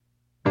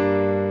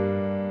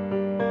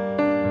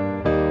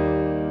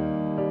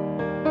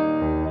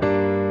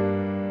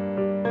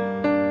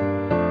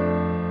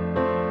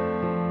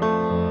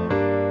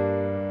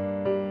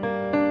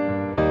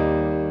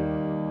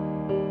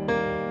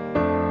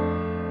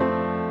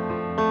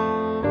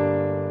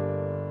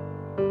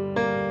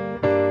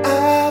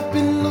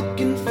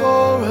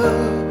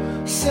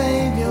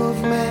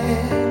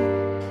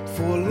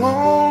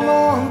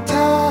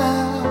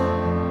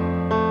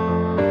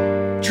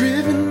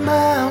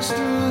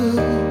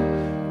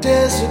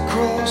Desert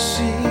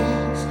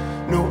crossings,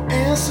 no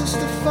answers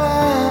to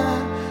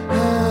find.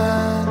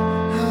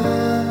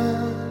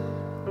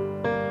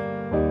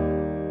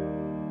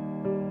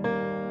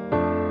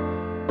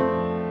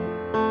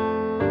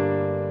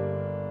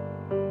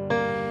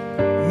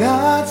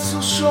 Not so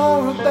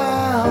sure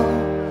about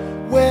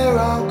where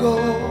I'll go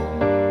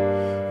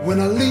when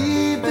I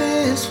leave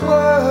this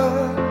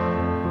world.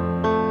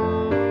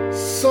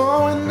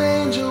 Saw an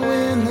angel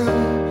in the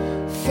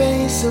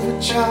face of a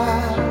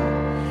child.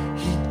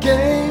 He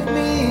gave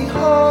me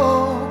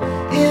hope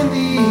in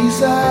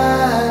these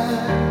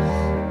eyes,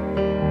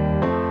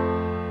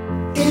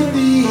 in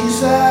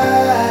these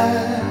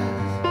eyes,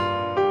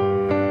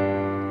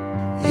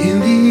 in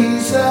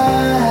these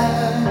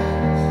eyes.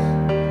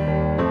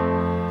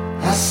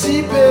 I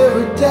see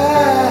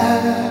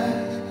paradise.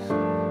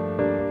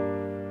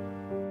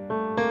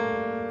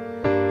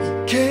 He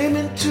came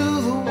into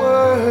the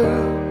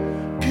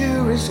world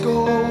pure as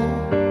gold.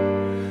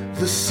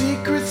 The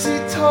secrets he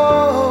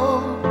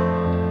told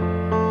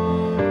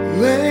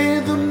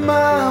laid them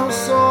out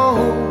so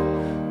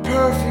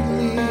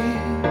perfectly.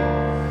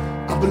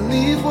 I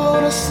believe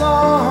what I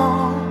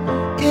saw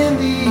in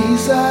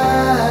these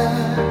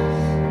eyes,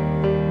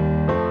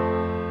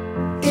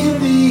 in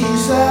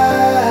these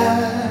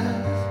eyes,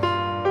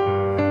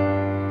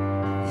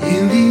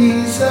 in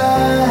these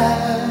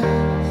eyes.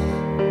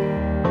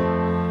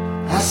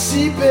 I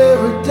see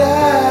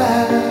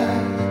paradise.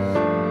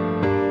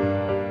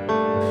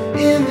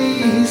 In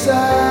these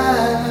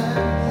eyes,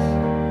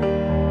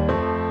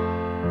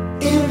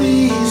 in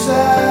these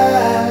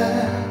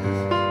eyes,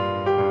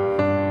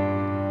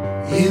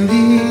 in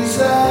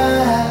these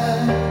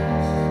eyes,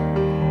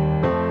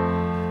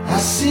 I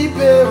see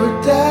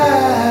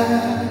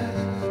paradise.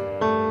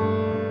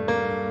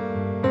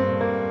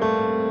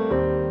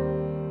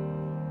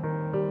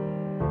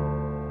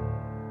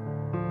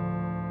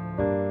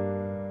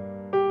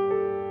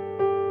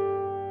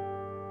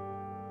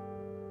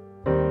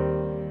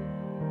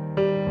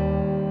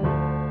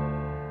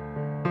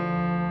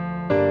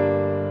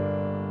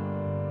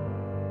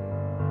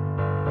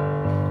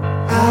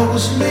 I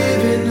was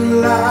living a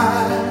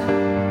lie,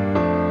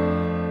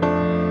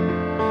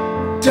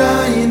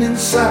 dying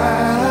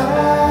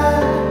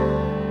inside.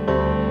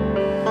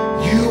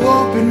 You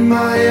opened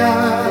my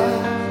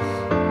eyes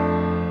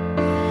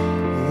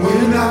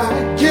when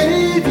I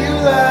gave you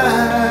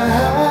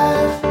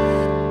life.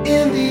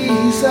 In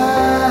these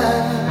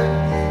eyes,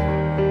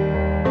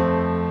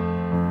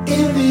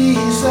 in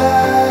these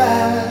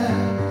eyes,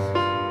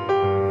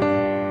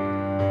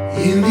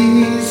 in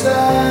these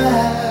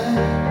eyes,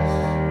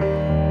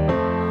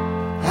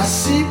 I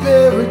see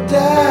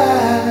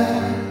paradise.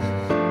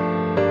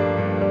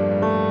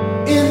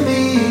 In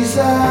these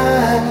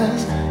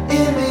eyes,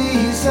 in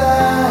these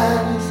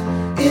eyes,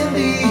 in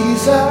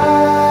these eyes.